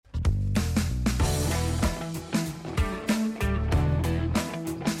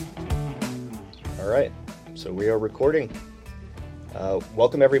right, so we are recording.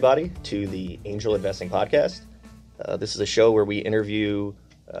 Welcome everybody to the Angel Investing Podcast. This is a show where we interview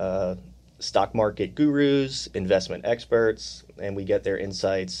stock market gurus, investment experts, and we get their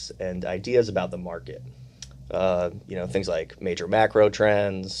insights and ideas about the market. Things like major macro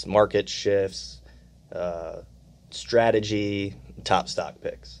trends, market shifts, strategy, top stock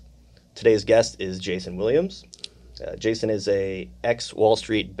picks. Today's guest is Jason Williams. Jason is a ex-Wall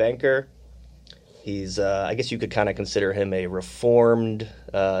Street banker. He's, I guess you could kind of consider him a reformed,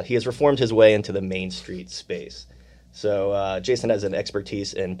 he has reformed his way into the Main Street space. So Jason has an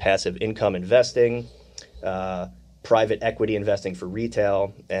expertise in passive income investing, private equity investing for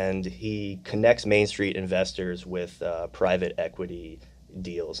retail, and he connects Main Street investors with private equity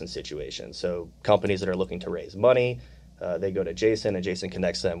deals and situations. So companies that are looking to raise money, they go to Jason, and Jason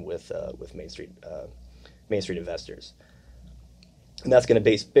connects them with Main Street investors. And that's going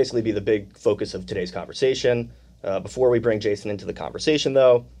to basically be the big focus of today's conversation. Before we bring Jason into the conversation,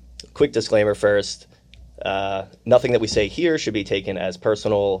 though, quick disclaimer first. Nothing that we say here should be taken as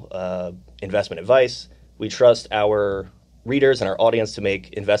personal investment advice. We trust our readers and our audience to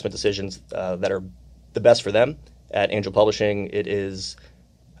make investment decisions that are the best for them. At Angel Publishing, it is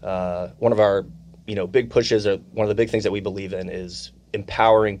one of our big pushes, or one of the big things that we believe in is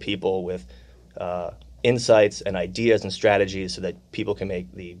empowering people with insights and ideas and strategies so that people can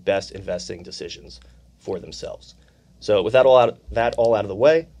make the best investing decisions for themselves. So with that all out of the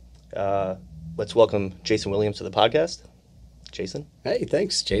way, let's welcome Jason Williams to the podcast. Jason? Hey,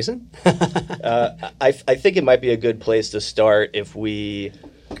 thanks, Jason. I think it might be a good place to start if we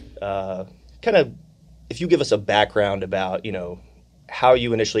if you give us a background about, how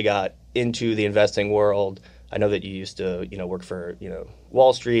you initially got into the investing world. I know that you used to, work for,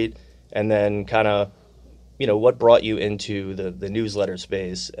 Wall Street, and then kind of, what brought you into the newsletter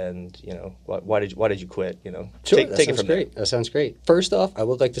space, and why did you quit? Sure, that sounds great. That sounds great. First off, I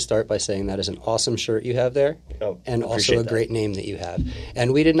would like to start by saying that is an awesome shirt you have there, and also a great name that you have.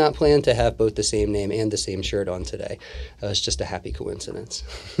 And we did not plan to have both the same name and the same shirt on today. It's just a happy coincidence.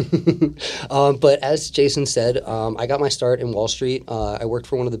 But as Jason said, I got my start in Wall Street. I worked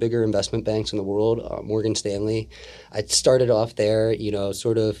for one of the bigger investment banks in the world, Morgan Stanley. I started off there,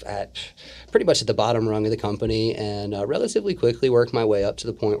 sort of at pretty much at the bottom rung of the company, and relatively quickly worked my way up to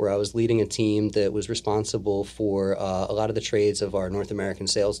the point where I was leading a team that was responsible for a lot of the trades of our North American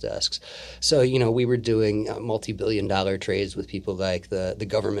sales desks. So, we were doing multi-billion-dollar trades with people like the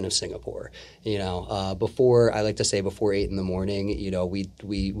government of Singapore. Before 8 in the morning,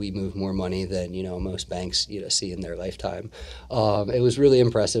 we move more money than most banks see in their lifetime. It was really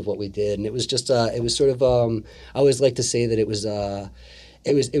impressive what we did, and it was just it was sort of I always like to say that it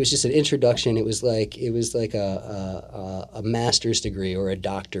was just an introduction. It was like a master's degree or a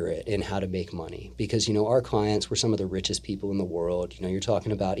doctorate in how to make money, because our clients were some of the richest people in the world. You're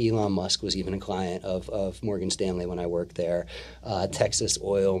talking about Elon Musk was even a client of Morgan Stanley when I worked there. Texas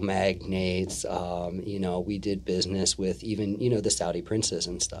oil magnates. We did business with even the Saudi princes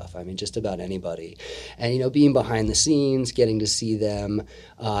and stuff. I mean, just about anybody. And being behind the scenes, getting to see them,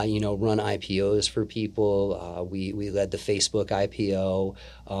 run IPOs for people. We led the Facebook IPO.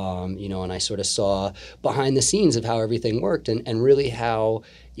 And I sort of saw behind the scenes of how everything worked, and really how,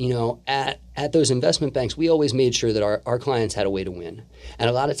 at those investment banks, we always made sure that our clients had a way to win. And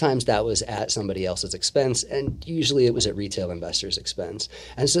a lot of times that was at somebody else's expense, and usually it was at retail investors' expense.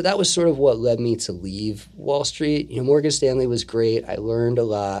 And so that was sort of what led me to leave Wall Street. Morgan Stanley was great. I learned a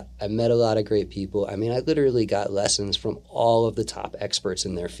lot. I met a lot of great people. I mean, I literally got lessons from all of the top experts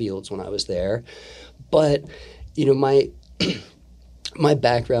in their fields when I was there. But, my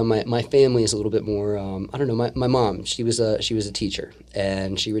background, my family is a little bit more, my mom, she was a teacher,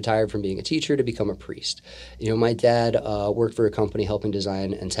 and she retired from being a teacher to become a priest. My dad worked for a company helping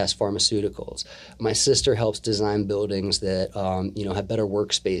design and test pharmaceuticals. My sister helps design buildings that, have better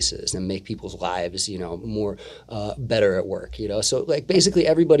workspaces and make people's lives, more better at work, So basically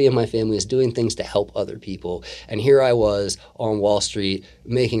everybody in my family is doing things to help other people. And here I was on Wall Street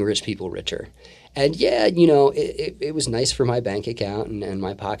making rich people richer. And yeah, it was nice for my bank account, and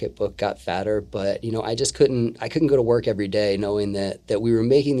my pocketbook got fatter, but I couldn't go to work every day knowing that we were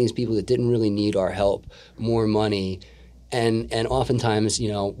making these people that didn't really need our help more money, And oftentimes,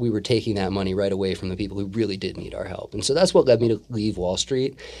 we were taking that money right away from the people who really did need our help. And so that's what led me to leave Wall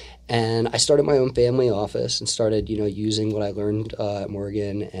Street. And I started my own family office and started, using what I learned at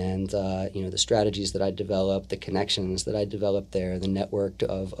Morgan and, the strategies that I developed, the connections that I developed there, the network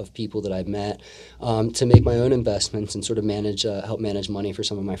of people that I've met to make my own investments and sort of help manage money for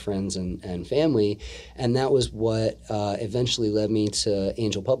some of my friends and family. And that was what eventually led me to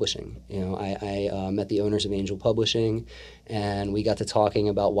Angel Publishing. I met the owners of Angel Publishing, and we got to talking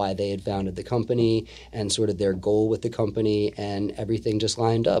about why they had founded the company and sort of their goal with the company, and everything just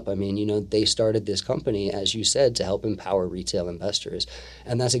lined up. I mean, they started this company, as you said, to help empower retail investors.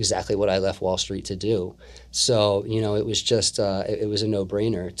 And that's exactly what I left Wall Street to do. So, it was just, it was a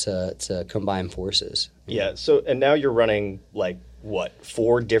no-brainer to combine forces. Yeah. So, and now you're running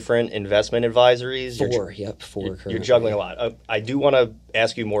 4 different investment advisories? Four You're juggling a lot. I do want to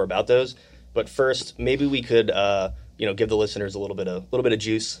ask you more about those. But first, maybe we could, give the listeners a little bit of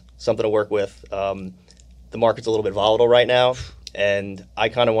juice, something to work with. The market's a little bit volatile right now, and I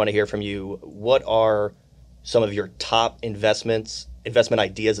kind of want to hear from you. What are some of your top investment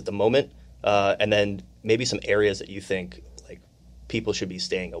ideas at the moment, and then maybe some areas that you think people should be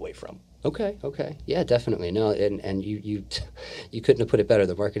staying away from? Okay. Yeah, definitely. No, and you couldn't have put it better.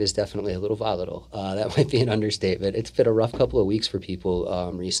 The market is definitely a little volatile. That might be an understatement. It's been a rough couple of weeks for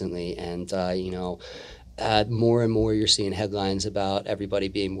people recently, and more and more you're seeing headlines about everybody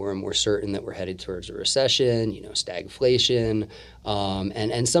being more and more certain that we're headed towards a recession, stagflation,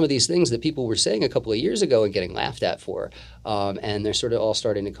 and some of these things that people were saying a couple of years ago and getting laughed at for. And they're sort of all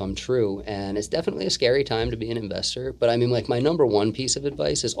starting to come true. And it's definitely a scary time to be an investor. But I mean, my number one piece of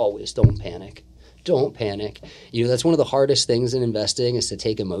advice is always don't panic. Don't panic. That's one of the hardest things in investing is to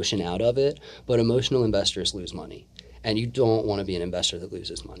take emotion out of it. But emotional investors lose money. And you don't want to be an investor that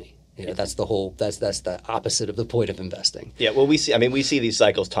loses money. That's the opposite of the point of investing. Yeah, well, we see these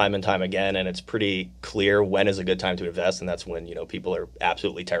cycles time and time again, and it's pretty clear when is a good time to invest, and that's when people are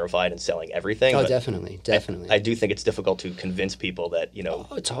absolutely terrified and selling everything. Oh, definitely. I do think it's difficult to convince people that Oh,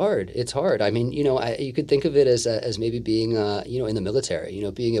 it's hard. I mean, you could think of it as maybe being in the military,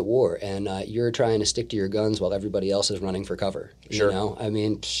 being at war, and you're trying to stick to your guns while everybody else is running for cover. Sure. I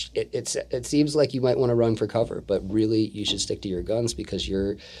mean, it seems like you might want to run for cover, but really you should stick to your guns because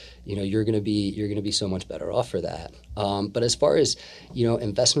you're going to be so much better off for that. But as far as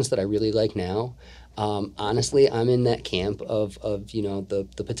investments that I really like now, honestly, I'm in that camp of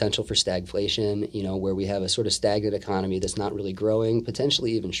the potential for stagflation. Where we have a sort of stagnant economy that's not really growing,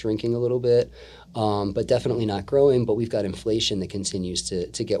 potentially even shrinking a little bit, but definitely not growing. But we've got inflation that continues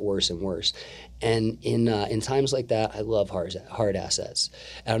to get worse and worse. And in times like that, I love hard assets.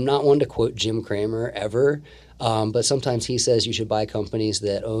 And I'm not one to quote Jim Cramer ever. But sometimes he says you should buy companies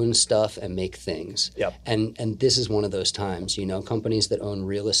that own stuff and make things. Yep. And this is one of those times, companies that own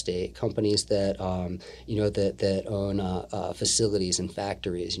real estate, companies that, that own facilities and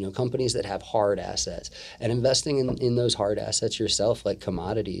factories, companies that have hard assets. And investing in those hard assets yourself, like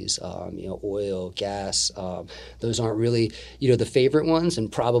commodities, oil, gas, those aren't really, the favorite ones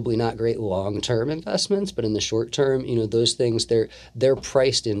and probably not great long-term investments. But in the short term, those things, they're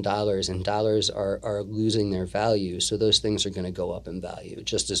priced in dollars, and dollars are losing their value, so those things are going to go up in value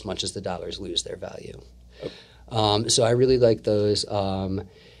just as much as the dollars lose their value. Okay. So I really like those, and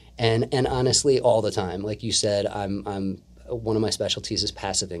honestly, all the time, like you said, I'm one of my specialties is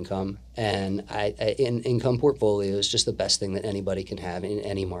passive income, and in income portfolio is just the best thing that anybody can have in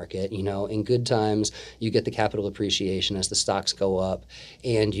any market. In good times, you get the capital appreciation as the stocks go up,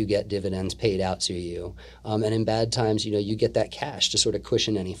 and you get dividends paid out to you. And in bad times, you get that cash to sort of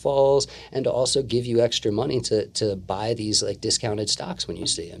cushion any falls, and to also give you extra money to buy these discounted stocks when you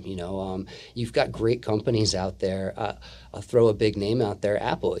see them. You've got great companies out there. I'll throw a big name out there,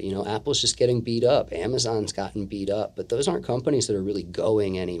 Apple. Apple's just getting beat up. Amazon's gotten beat up, but those aren't companies that are really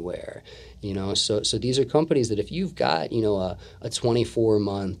going anywhere. So these are companies that if you've got a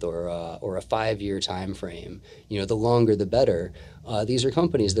 24-month or a 5-year time frame, the longer the better. These are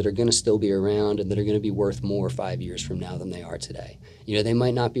companies that are going to still be around and that are going to be worth more 5 years from now than they are today. They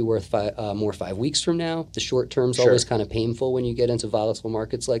might not be worth more 5 weeks from now. The short term's always kind of painful when you get into volatile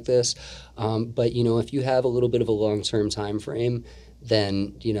markets like this. But if you have a little bit of a long-term time frame,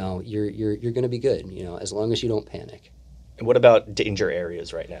 then you're going to be good. As long as you don't panic. And what about danger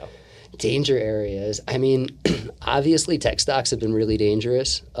areas right now? Danger areas. I mean, obviously tech stocks have been really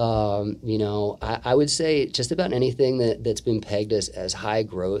dangerous. I would say just about anything that's been pegged as high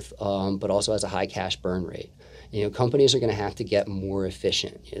growth, but also has a high cash burn rate. Companies are going to have to get more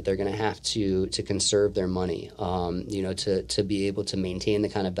efficient. They're going to have to conserve their money, to be able to maintain the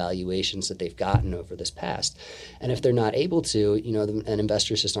kind of valuations that they've gotten over this past. And if they're not able to, and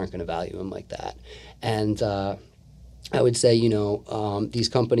investors just aren't going to value them like that. And I would say, these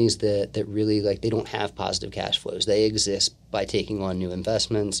companies that really they don't have positive cash flows. They exist by taking on new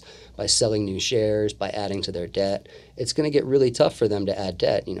investments, by selling new shares, by adding to their debt. It's going to get really tough for them to add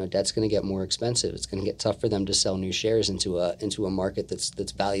debt. Debt's going to get more expensive. It's going to get tough for them to sell new shares into a market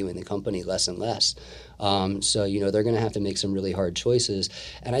that's valuing the company less and less. So they're going to have to make some really hard choices,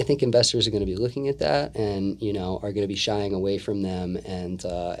 and I think investors are going to be looking at that, and are going to be shying away from them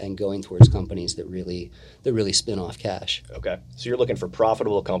and going towards companies that really spin off cash. Okay, so you're looking for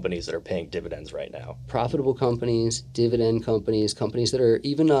profitable companies that are paying dividends right now. Profitable companies, dividend companies that are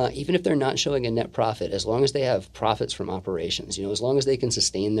even if they're not showing a net profit, as long as they have profits from operations, as long as they can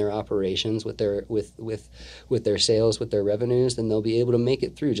sustain their operations with their sales, with their revenues, then they'll be able to make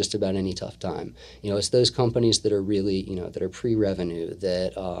it through just about any tough time. It's those companies that are really, that are pre-revenue,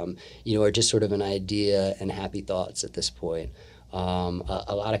 that, are just sort of an idea and happy thoughts at this point. A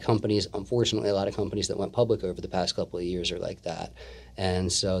lot of companies that went public over the past couple of years are like that.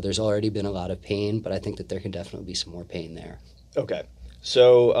 And so there's already been a lot of pain, but I think that there can definitely be some more pain there. Okay.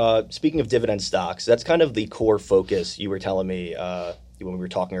 So speaking of dividend stocks, that's kind of the core focus you were telling me when we were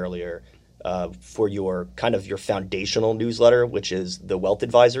talking earlier. For your foundational newsletter, which is the Wealth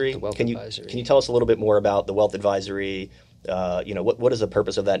Advisory. Can you tell us a little bit more about the Wealth Advisory? What is the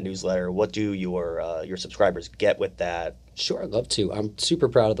purpose of that newsletter? What do your subscribers get with that? Sure, I'd love to. I'm super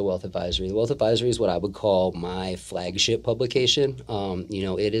proud of the Wealth Advisory. The Wealth Advisory is what I would call my flagship publication.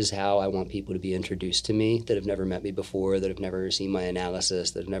 It is how I want people to be introduced to me that have never met me before, that have never seen my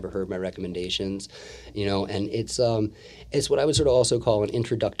analysis, that have never heard my recommendations. And it's what I would sort of also call an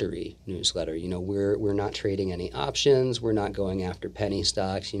introductory newsletter. We're not trading any options. We're not going after penny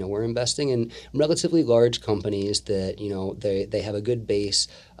stocks. We're investing in relatively large companies that they have a good base.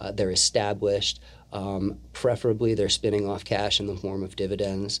 They're established. Preferably, they're spinning off cash in the form of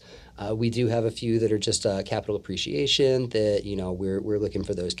dividends. We do have a few that are just capital appreciation that, we're looking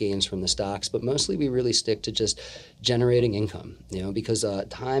for those gains from the stocks. But mostly we really stick to just generating income, because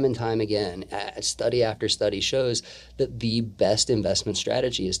time and time again, study after study shows that the best investment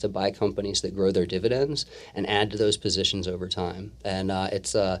strategy is to buy companies that grow their dividends and add to those positions over time. And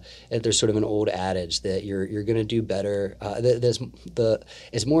there's sort of an old adage that you're going to do better.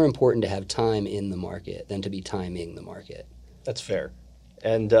 It's more important to have time in the market than to be timing the market. That's fair.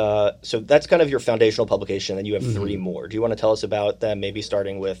 And so that's kind of your foundational publication, and you have three more. Do you want to tell us about them, maybe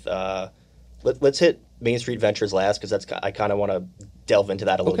starting with let's hit Main Street Ventures last, because I kind of want to delve into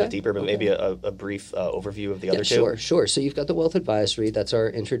that a little bit deeper, but maybe a brief overview of the other two. Sure. So you've got the Wealth Advisory. That's our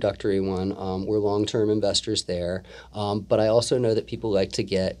introductory one. We're long-term investors there. But I also know that people like to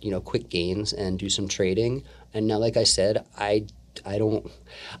get, quick gains and do some trading. And now, like I said,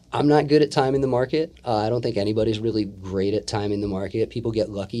 I'm not good at timing the market. I don't think anybody's really great at timing the market. People get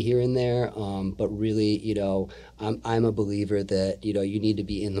lucky here and there, but really, I'm a believer that, you need to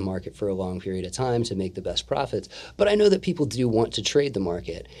be in the market for a long period of time to make the best profits. But I know that people do want to trade the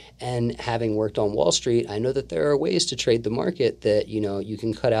market. And having worked on Wall Street, I know that there are ways to trade the market that, you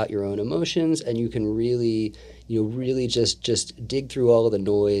can cut out your own emotions and you can really just dig through all of the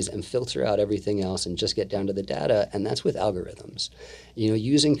noise and filter out everything else and just get down to the data, and that's with algorithms.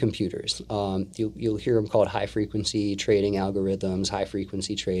 Using computers. You'll hear them called high-frequency trading algorithms,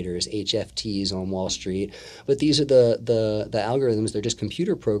 high-frequency traders, HFTs on Wall Street. But these are the algorithms. They're just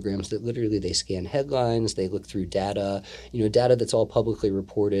computer programs that literally they scan headlines, they look through data, data that's all publicly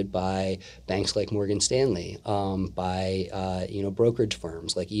reported by banks like Morgan Stanley, by brokerage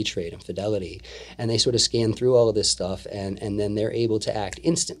firms like E-Trade and Fidelity, and they sort of scan through all of this stuff, and then they're able to act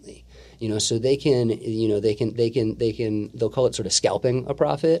instantly. So they'll call it sort of scalping a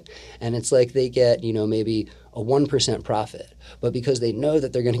profit, and it's like they get, maybe a 1% profit. But because they know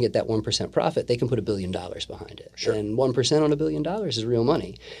that they're going to get that 1% profit, they can put $1 billion behind it. Sure. And 1% on $1 billion is real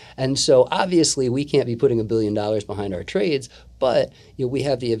money. And so obviously we can't be putting $1 billion behind our trades, but we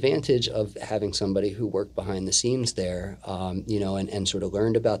have the advantage of having somebody who worked behind the scenes there, and sort of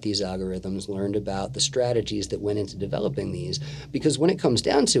learned about these algorithms, learned about the strategies that went into developing these. Because when it comes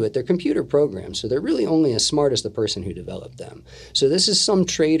down to it, they're computer programs, so they're really only as smart as the person who developed them. So this is some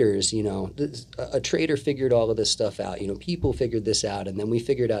traders, a trader figured all of this stuff out. People figured this out, and then we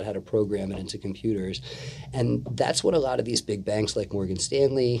figured out how to program it into computers. And that's what a lot of these big banks like Morgan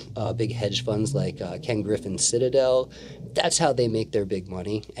Stanley, big hedge funds like Ken Griffin Citadel, that's how they make their big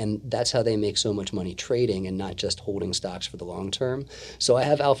money, and that's how they make so much money trading and not just holding stocks for the long term. So I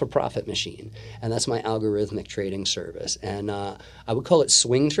have Alpha Profit Machine, and that's my algorithmic trading service. And I would call it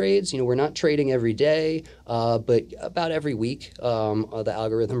swing trades. We're not trading every day, but about every week, the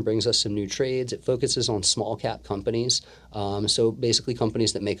algorithm brings us some new trades. It focuses on small cap companies. So basically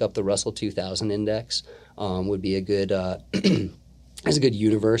companies that make up the Russell 2000 index would be a good is a good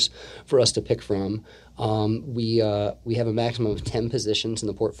universe for us to pick from. We have a maximum of 10 positions in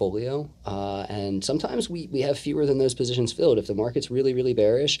the portfolio, and sometimes we have fewer than those positions filled. If the market's really, really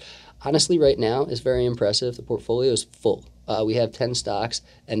bearish, honestly, right now is very impressive. The portfolio is full. We have 10 stocks,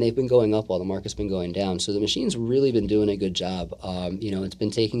 and they've been going up while the market's been going down. So the machine's really been doing a good job. It's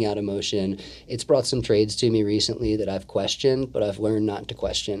been taking out emotion. It's brought some trades to me recently that I've questioned, but I've learned not to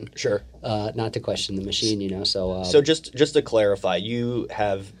question. Sure. Not to question the machine, So just to clarify, you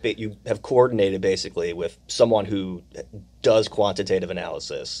have coordinated basically with someone who does quantitative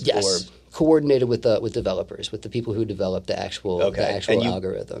analysis. Yes. Coordinated with developers, with the people who develop the actual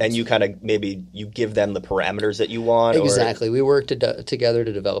algorithms. And you kind of maybe you give them the parameters that you want? Exactly. We work together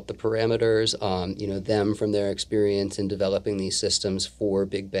to develop the parameters, them from their experience in developing these systems for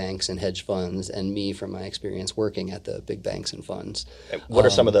big banks and hedge funds, and me from my experience working at the big banks and funds. What are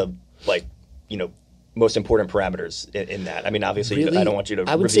some of the, most important parameters in that? I mean, obviously, really, I don't want you to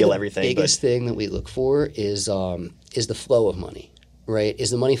reveal everything. The biggest thing that we look for is the flow of money. Right? Is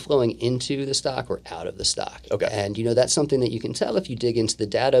the money flowing into the stock or out of the stock? Okay. And, that's something that you can tell if you dig into the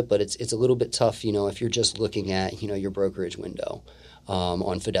data, but it's a little bit tough, if you're just looking at, your brokerage window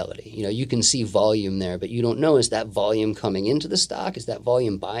on Fidelity. You can see volume there, but you don't know, is that volume coming into the stock? Is that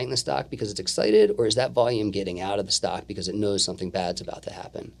volume buying the stock because it's excited? Or is that volume getting out of the stock because it knows something bad's about to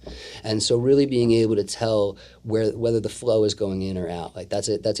happen? And so really being able to tell whether the flow is going in or out,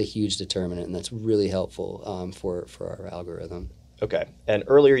 that's a huge determinant, and that's really helpful for our algorithm. Okay. And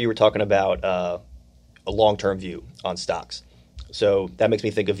earlier you were talking about a long-term view on stocks. So that makes me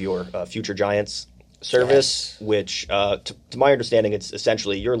think of your Future Giants service, yes. Which, to my understanding, it's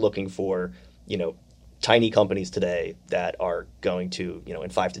essentially you're looking for, tiny companies today that are going to, in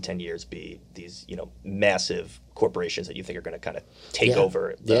 5 to 10 years be these, massive corporations that you think are going to kind of take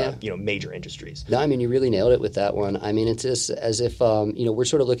over major industries. No, I mean, you really nailed it with that one. I mean, it's just as if, we're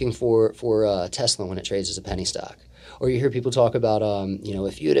sort of looking for Tesla when it trades as a penny stock. Or you hear people talk about,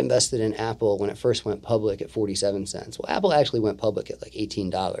 if you had invested in Apple when it first went public at 47 cents. Well, Apple actually went public at like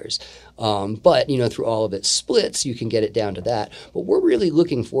 $18. But, through all of its splits, you can get it down to that. But we're really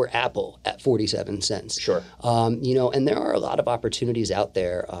looking for Apple at 47 cents. Sure. And there are a lot of opportunities out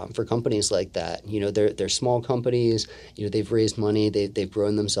there for companies like that. They're small companies. They've raised money. They've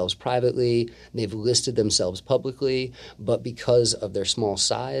grown themselves privately. They've listed themselves publicly. But because of their small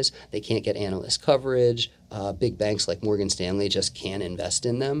size, they can't get analyst coverage. Big banks like Morgan Stanley just can't invest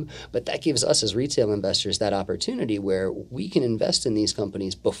in them. But that gives us as retail investors that opportunity where we can invest in these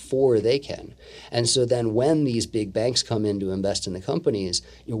companies before they can. And so then when these big banks come in to invest in the companies,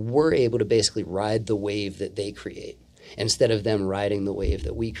 we're able to basically ride the wave that they create instead of them riding the wave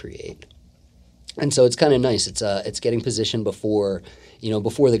that we create. And so it's kind of nice. It's getting positioned before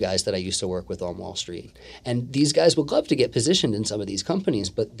the guys that I used to work with on Wall Street. And these guys would love to get positioned in some of these companies,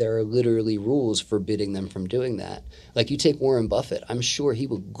 but there are literally rules forbidding them from doing that. Like you take Warren Buffett. I'm sure he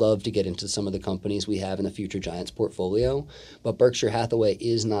would love to get into some of the companies we have in the Future Giants portfolio, but Berkshire Hathaway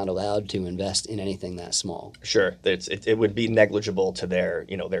is not allowed to invest in anything that small. Sure. It would be negligible to their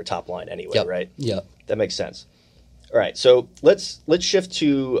top line anyway, yep. Right? Yeah. That makes sense. All right. So let's shift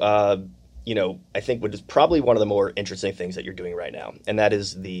to I think what is probably one of the more interesting things that you're doing right now, and that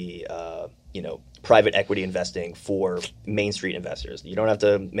is the, private equity investing for Main Street investors. You don't have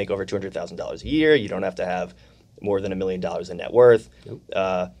to make over $200,000 a year. You don't have to have more than $1 million in net worth. Nope.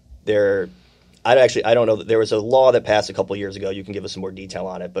 I don't know. There was a law that passed a couple of years ago. You can give us some more detail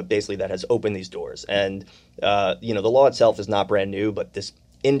on it, but basically that has opened these doors. And, the law itself is not brand new, but this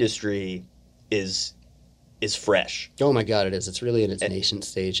industry is fresh. Oh my God, it is. It's really in its nascent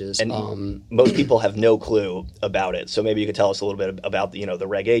stages. And most people have no clue about it. So maybe you could tell us a little bit about the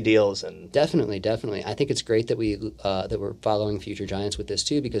Reg A deals and Definitely. I think it's great that we're following Future Giants with this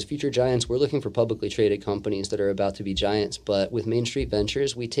too, because Future Giants, we're looking for publicly traded companies that are about to be giants. But with Main Street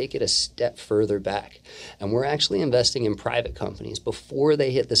Ventures, we take it a step further back, and we're actually investing in private companies before they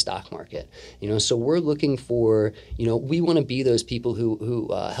hit the stock market. So we're looking for we want to be those people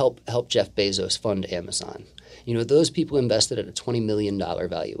who help Jeff Bezos fund Amazon. You know, those people invested at a $20 million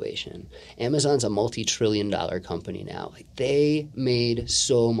valuation. Amazon's a multi-trillion-dollar company now. Like, they made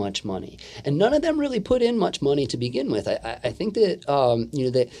so much money. And none of them really put in much money to begin with. I think that,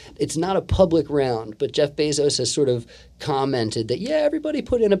 that it's not a public round, but Jeff Bezos has sort of commented that, everybody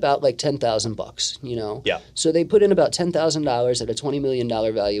put in about like $10,000, you know? Yeah. So they put in about $10,000 at a $20 million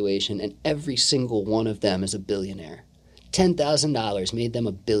valuation, and every single one of them is a billionaire. $10,000 made them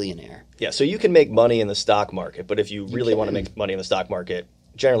a billionaire. Yeah, so you can make money in the stock market, but if you really want to make money in the stock market,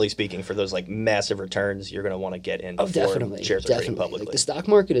 generally speaking, for those like massive returns, you're going to want to get in before shares are trading publicly. Like, the stock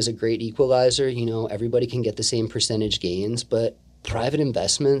market is a great equalizer. You know, everybody can get the same percentage gains, but private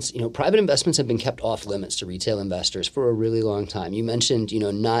investments have been kept off limits to retail investors for a really long time. You mentioned,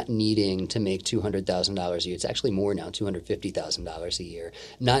 not needing to make $200,000 a year. It's actually more now, $250,000 a year.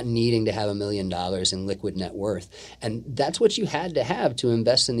 Not needing to have $1 million in liquid net worth. And that's what you had to have to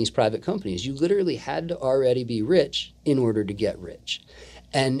invest in these private companies. You literally had to already be rich in order to get rich.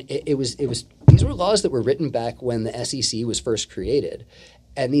 And these were laws that were written back when the SEC was first created.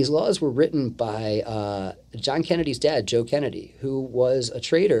 And these laws were written by John Kennedy's dad, Joe Kennedy, who was a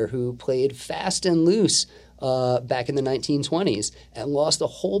trader who played fast and loose back in the 1920s and lost a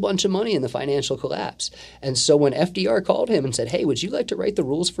whole bunch of money in the financial collapse. And so when FDR called him and said, "Hey, would you like to write the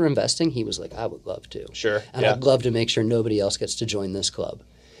rules for investing?" he was like, "I would love to. Sure. And I'd love to make sure nobody else gets to join this club."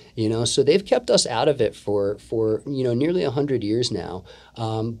 So they've kept us out of it for nearly 100 years now.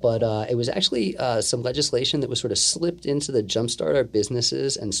 But it was actually some legislation that was sort of slipped into the Jumpstart Our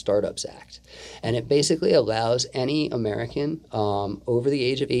Businesses and Startups Act. And it basically allows any American over the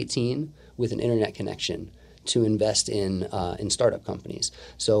age of 18 with an internet connection to invest in startup companies.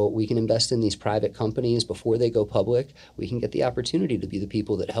 So we can invest in these private companies before they go public. We can get the opportunity to be the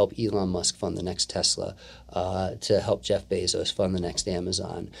people that help Elon Musk fund the next Tesla, to help Jeff Bezos fund the next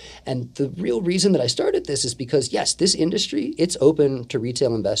Amazon. And the real reason that I started this is because, yes, this industry, it's open to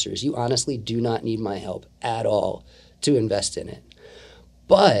retail investors. You honestly do not need my help at all to invest in it.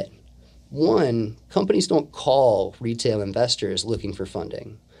 But one, companies don't call retail investors looking for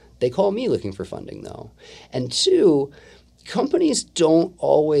funding. They call me looking for funding, though. And two, companies don't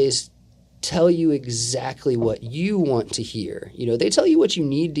always tell you exactly what you want to hear. They tell you what you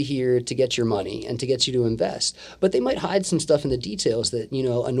need to hear to get your money and to get you to invest. But they might hide some stuff in the details that,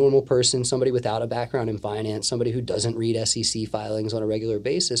 a normal person, somebody without a background in finance, somebody who doesn't read SEC filings on a regular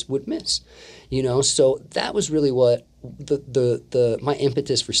basis would miss. So that was really what my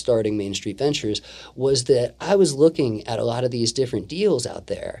impetus for starting Main Street Ventures was, that I was looking at a lot of these different deals out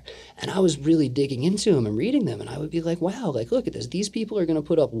there, and I was really digging into them and reading them, and I would be like, wow, like, look at this. These people are going to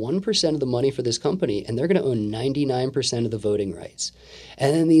put up 1% of the money for this company, and they're going to own 99% of the voting rights.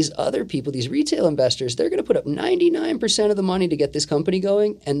 And then these other people, these retail investors, they're going to put up 99% of the money to get this company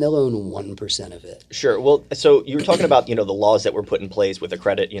going, and they'll own 1% of it. Sure. Well, so you were talking about, the laws that were put in place with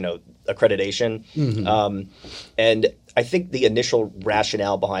accreditation. Mm-hmm. And I think the initial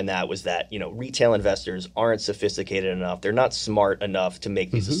rationale behind that was that, retail investors aren't sophisticated enough. They're not smart enough to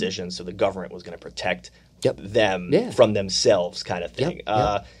make these decisions. So the government was going to protect them from themselves, kind of thing.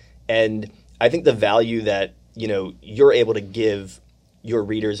 And I think the value that, you're able to give your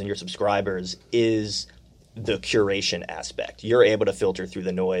readers and your subscribers is the curation aspect. You're able to filter through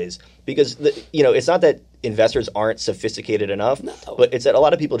the noise because, it's not that investors aren't sophisticated enough, but it's that a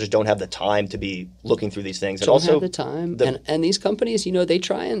lot of people just don't have the time to be looking through these things. Don't have the time. And these companies,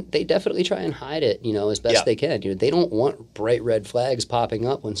 they definitely try and hide it, as best they can. They don't want bright red flags popping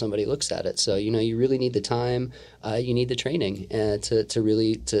up when somebody looks at it. So, you really need the time, you need the training to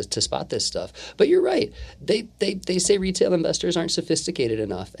really spot this stuff. But you're right. They say retail investors aren't sophisticated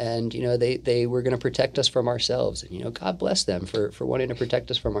enough, and they were going to protect us from ourselves. And God bless them for wanting to protect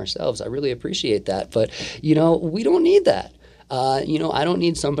us from ourselves. I really appreciate that. But we don't need that. I don't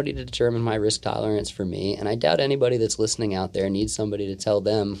need somebody to determine my risk tolerance for me, and I doubt anybody that's listening out there needs somebody to tell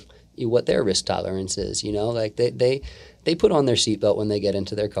them what their risk tolerance is. Like they put on their seatbelt when they get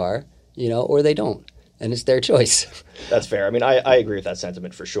into their car, or they don't, and it's their choice. That's fair. I mean, I agree with that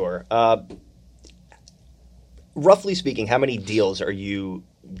sentiment for sure. Roughly speaking, how many deals are you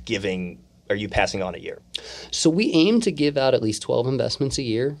passing on a year? So we aim to give out at least 12 investments a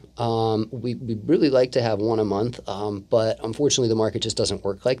year. We really like to have one a month, but unfortunately the market just doesn't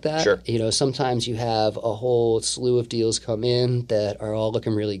work like that. Sure. Sometimes you have a whole slew of deals come in that are all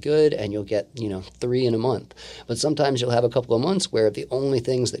looking really good, and you'll get 3 in a month. But sometimes you'll have a couple of months where the only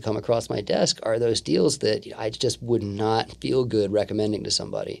things that come across my desk are those deals that I just would not feel good recommending to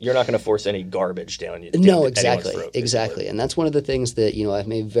somebody. You're not going to force any garbage down. No, exactly. And that's one of the things that I've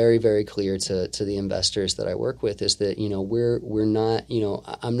made very, very clear to the investors investors that I work with is that, we're not,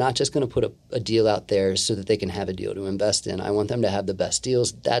 I'm not just going to put a deal out there so that they can have a deal to invest in. I want them to have the best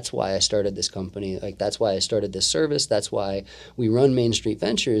deals. That's why I started this company. Like, that's why I started this service. That's why we run Main Street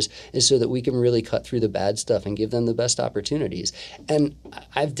Ventures, is so that we can really cut through the bad stuff and give them the best opportunities. And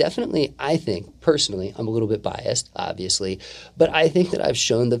I think personally, I'm a little bit biased, obviously, but I think that I've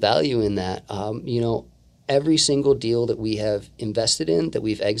shown the value in that. Every single deal that we have invested in, that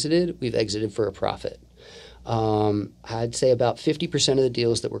we've exited for a profit. I'd say about 50% of the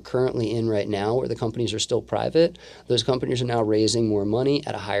deals that we're currently in right now, where the companies are still private, those companies are now raising more money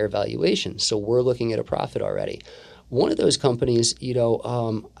at a higher valuation. So we're looking at a profit already. One of those companies,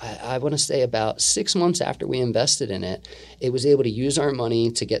 I want to say about 6 months after we invested in it, it was able to use our money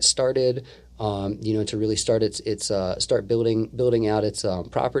to get started, to really start start building out its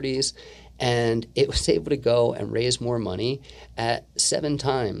properties. And it was able to go and raise more money at 7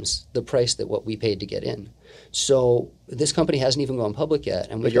 times the price that what we paid to get in. So this company hasn't even gone public yet,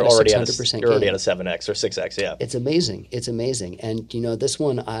 and we've got a 600% gain. You're already at a 7x or 6x, yeah. It's amazing. It's amazing. And, this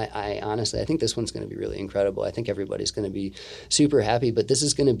one, I honestly, I think this one's going to be really incredible. I think everybody's going to be super happy, but this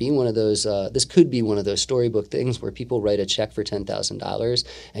is going to be one of those, this could be one of those storybook things where people write a check for $10,000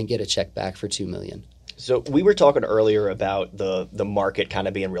 and get a check back for $2 million. So we were talking earlier about the market kind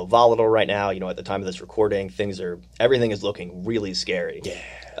of being real volatile right now. At the time of this recording, everything is looking really scary.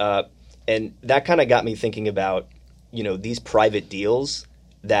 Yeah. And that kind of got me thinking about, these private deals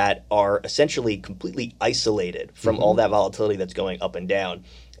that are essentially completely isolated from all that volatility that's going up and down.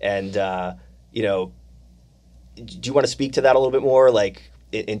 And, do you want to speak to that a little bit more, like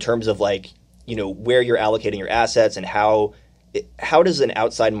in terms of where you're allocating your assets and how does an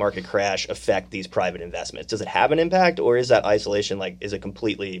outside market crash affect these private investments? Does it have an impact, or is that isolation, is it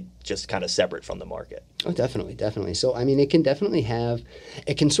completely just kind of separate from the market? Oh, definitely. So,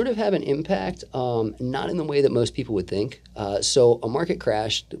 it can sort of have an impact, not in the way that most people would think. So a market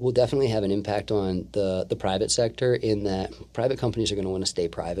crash will definitely have an impact on the private sector, in that private companies are going to want to stay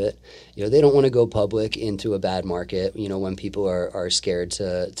private. They don't want to go public into a bad market, when people are scared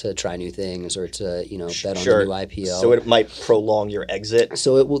to try new things or to, bet on a new IPO. So it might prolong your exit?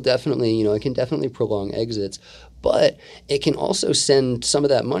 So it will definitely, it can definitely prolong exits. But it can also send some of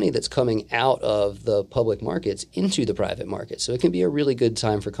that money that's coming out of the public markets into the private market. So it can be a really good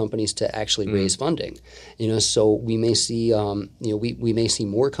time for companies to actually raise funding. So we may see, we may see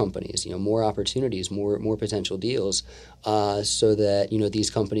more companies, more opportunities, more potential deals, so that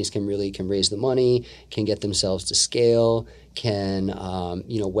these companies can raise the money, can get themselves to scale, can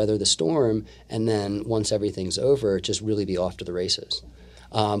weather the storm, and then once everything's over, just really be off to the races.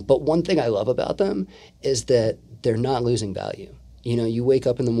 But one thing I love about them is that they're not losing value. You wake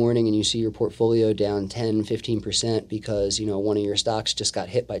up in the morning and you see your portfolio down 10, 15% because, one of your stocks just got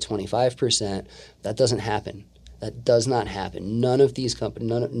hit by 25%. That doesn't happen. That does not happen. None of these companies,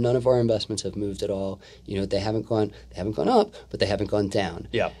 none of our investments have moved at all. They haven't gone up, but they haven't gone down.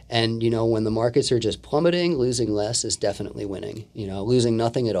 Yeah. And when the markets are just plummeting, losing less is definitely winning. Losing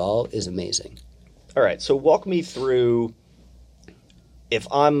nothing at all is amazing. All right. So walk me through. If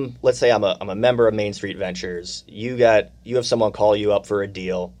let's say I'm a member of Main Street Ventures, you have someone call you up for a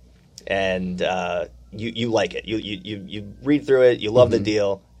deal, and you like it. You read through it, you love the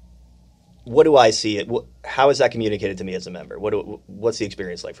deal. What do I see? How is that communicated to me as a member? What's the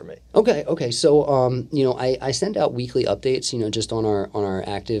experience like for me? Okay. So, I send out weekly updates, just on our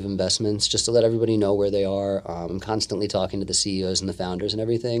active investments, just to let everybody know where they are. I'm constantly talking to the CEOs and the founders and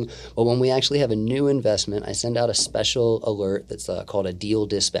everything. But when we actually have a new investment, I send out a special alert that's called a deal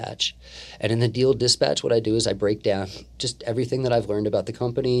dispatch. And in the deal dispatch, what I do is I break down just everything that I've learned about the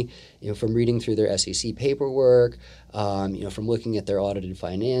company, from reading through their SEC paperwork, from looking at their audited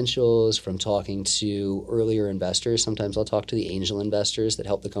financials, from talking to earlier investors. Sometimes I'll talk to the angel investors that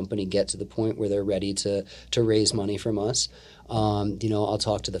help the company get to the point where they're ready to raise money from us. I'll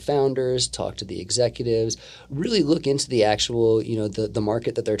talk to the founders, talk to the executives, really look into the actual, the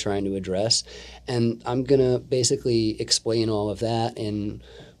market that they're trying to address. And I'm going to basically explain all of that in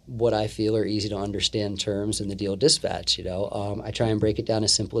what I feel are easy to understand terms in the deal dispatch. I try and break it down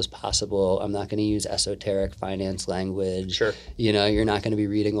as simple as possible. I'm not going to use esoteric finance language. Sure. You're not going to be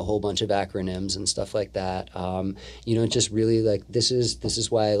reading a whole bunch of acronyms and stuff like that. Just really this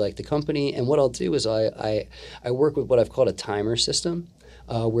is why I like the company. And what I'll do is I work with what I've called a timer system,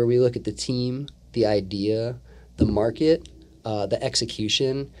 where we look at the team, the idea, the market, the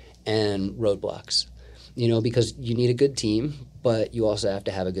execution, and roadblocks. Because you need a good team, but you also have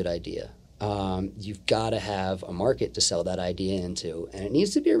to have a good idea. You've got to have a market to sell that idea into, and it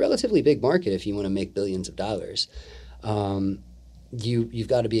needs to be a relatively big market if you want to make billions of dollars. You've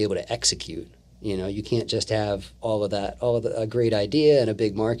got to be able to execute. You can't just have a great idea and a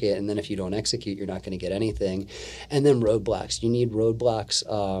big market, and then if you don't execute, you're not going to get anything. And then roadblocks. You need roadblocks.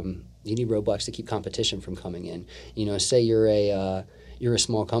 You need roadblocks to keep competition from coming in. Say you're a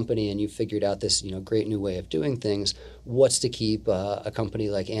small company and you've figured out this great new way of doing things. What's to keep a company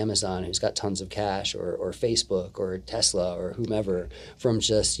like Amazon, who's got tons of cash, or Facebook or Tesla or whomever, from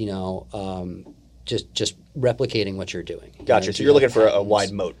just replicating what you're doing? Gotcha. So you're looking for a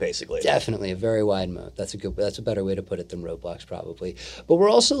wide moat, basically. Definitely a very wide moat. That's a better way to put it than roadblocks, probably. But we're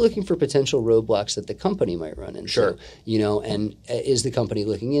also looking for potential roadblocks that the company might run into. Sure. And is the company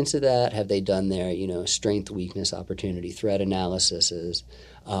looking into that? Have they done their strength, weakness, opportunity, threat analyses?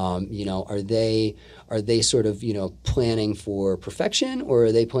 Are they sort of planning for perfection, or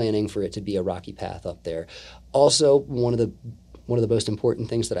are they planning for it to be a rocky path up there? Also, one of the most important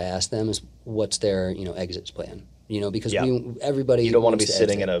things that I ask them is what's their exit plan. Because everybody, you don't want to be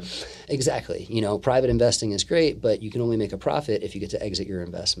sitting in a exactly. Private investing is great, but you can only make a profit if you get to exit your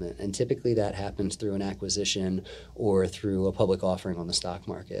investment, and typically that happens through an acquisition or through a public offering on the stock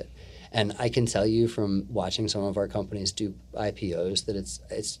market. And I can tell you from watching some of our companies do IPOs that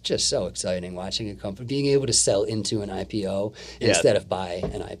it's just so exciting watching a company being able to sell into an IPO instead of buy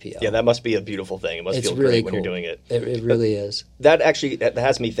an IPO. Yeah, that must be a beautiful thing. It must feel really great when you're doing it. It really is. That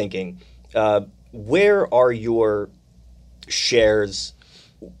has me thinking, where are your shares?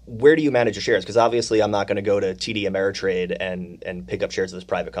 Where do you manage your shares? Because obviously I'm not going to go to TD Ameritrade and pick up shares of this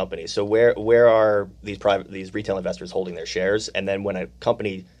private company. So where are these retail investors holding their shares? And then when a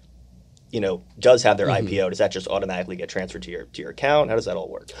company does have their IPO, does that just automatically get transferred to your account? How does that all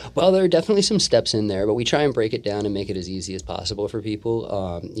work? Well, there are definitely some steps in there, but we try and break it down and make it as easy as possible for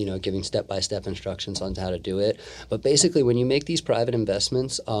people, giving step-by-step instructions on how to do it. But basically, when you make these private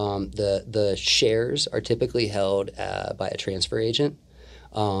investments, the shares are typically held by a transfer agent.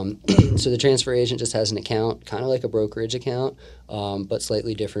 So the transfer agent just has an account, kind of like a brokerage account, but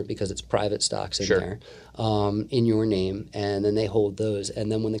slightly different because it's private stocks in there, in your name, and then they hold those.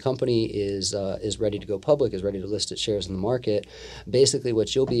 And then when the company is ready to go public, is ready to list its shares in the market, basically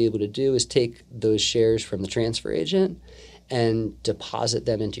what you'll be able to do is take those shares from the transfer agent and deposit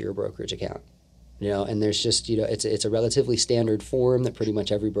them into your brokerage account. And there's just, it's a relatively standard form that pretty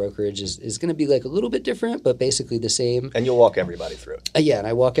much every brokerage is going to be like a little bit different, but basically the same. And you'll walk everybody through it. And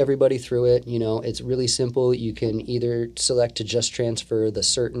I walk everybody through it. It's really simple. You can either select to just transfer the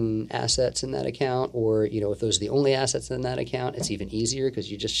certain assets in that account, or, if those are the only assets in that account, it's even easier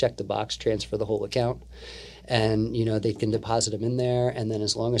because you just check the box, transfer the whole account. And, they can deposit them in there. And then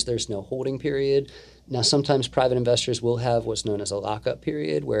as long as there's no holding period. Now, sometimes private investors will have what's known as a lockup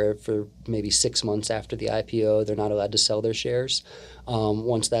period, where for maybe 6 months after the IPO, they're not allowed to sell their shares.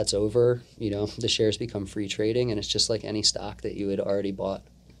 Once that's over, the shares become free trading, and it's just like any stock that you had already bought.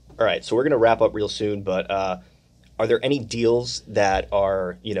 All right, so we're going to wrap up real soon, but are there any deals that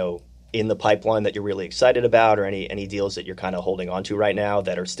are, in the pipeline that you're really excited about, or any deals that you're kind of holding on to right now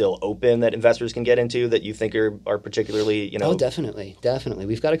that are still open that investors can get into that you think are particularly, Oh, definitely.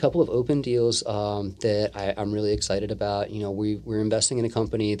 We've got a couple of open deals that I'm really excited about. We're investing in a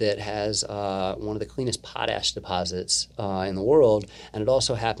company that has one of the cleanest potash deposits in the world, and it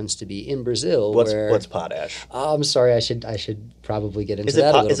also happens to be in Brazil. What's potash? I'm sorry, I should probably get into that a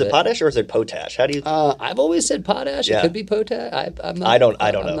little bit. Is it potash or is it potash? How do you? I've always said potash. Yeah. It could be potash. I'm not. I don't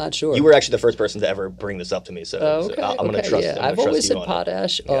know. I'm not sure. You were actually the first person to ever bring this up to me, so I'm going to trust. Yeah. I've always said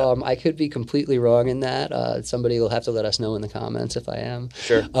potash. I could be completely wrong in that. Somebody will have to let us know in the comments if I am.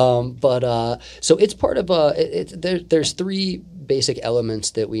 Sure. So it's part of there's three basic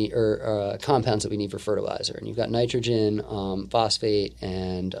elements compounds that we need for fertilizer, and you've got nitrogen, phosphate,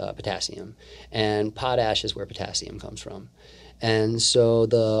 and potassium. And potash is where potassium comes from. And so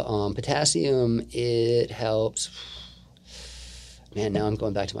the potassium, it helps. Man, now I'm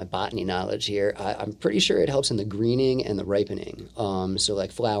going back to my botany knowledge here. I'm pretty sure it helps in the greening and the ripening, so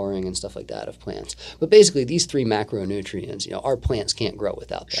like flowering and stuff like that of plants. But basically, these three macronutrients, our plants can't grow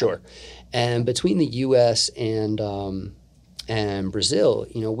without them. Sure. And between the U.S. and Brazil,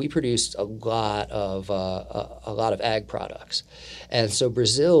 we produce a lot of ag products, and so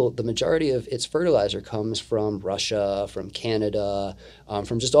Brazil, the majority of its fertilizer comes from Russia, from Canada,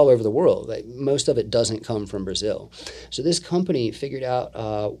 from just all over the world. Like, most of it doesn't come from Brazil. So this company figured out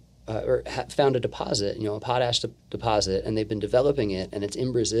found a deposit, a potash deposit, and they've been developing it, and it's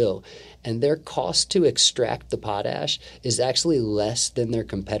in Brazil. And their cost to extract the potash is actually less than their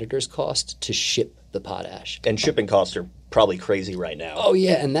competitors' cost to ship the potash. And shipping costs are probably crazy right now. Oh,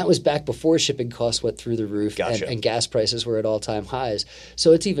 yeah, and that was back before shipping costs went through the roof. Gotcha. And gas prices were at all-time highs.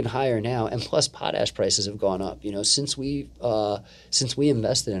 So it's even higher now, and plus potash prices have gone up. You know, since we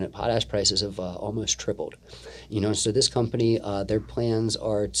invested in it, potash prices have almost tripled. You know, so this company, their plans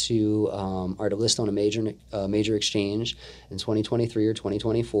are to list on a major exchange in 2023 or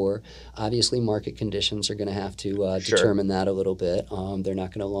 2024. Obviously, market conditions are going to have to determine that a little bit. They're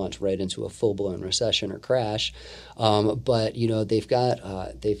not going to launch right into a full-blown recession or crash. But you know they've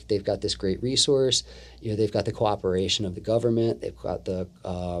got this great resource. You know they've got the cooperation of the government. They've got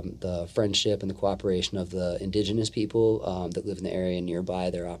the friendship and the cooperation of the indigenous people that live in the area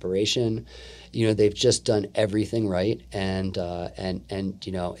nearby their operation. You know they've just done everything right, and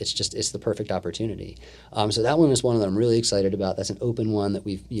you know it's the perfect opportunity. So that one is one that I'm really excited about. That's an open one that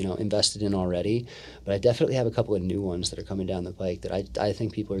we've invested in already, but I definitely have a couple of new ones that are coming down the pike that I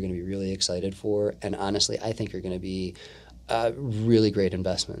think people are going to be really excited for, and honestly I think are going to be really great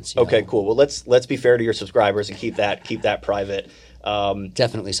investments. Okay, cool. Well, let's be fair to your subscribers and keep that private.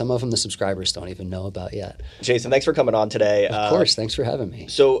 Definitely. Some of them the subscribers don't even know about yet. Jason, thanks for coming on today. Of course. Thanks for having me.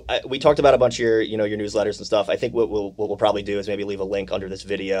 So we talked about a bunch of your newsletters and stuff. I think what we'll probably do is maybe leave a link under this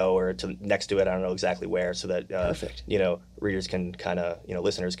video or next to it. I don't know exactly where, so that Perfect. Readers can kind of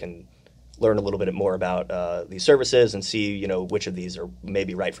listeners can learn a little bit more about these services and see which of these are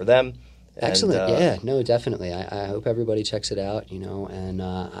maybe right for them. Excellent. Yeah, no, definitely. I hope everybody checks it out, and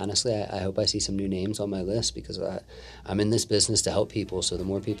honestly, I hope I see some new names on my list because I'm in this business to help people. So the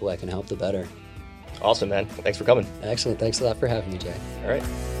more people I can help, the better. Awesome, man. Thanks for coming. Excellent. Thanks a lot for having me, Jay. All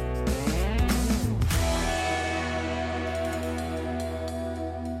right.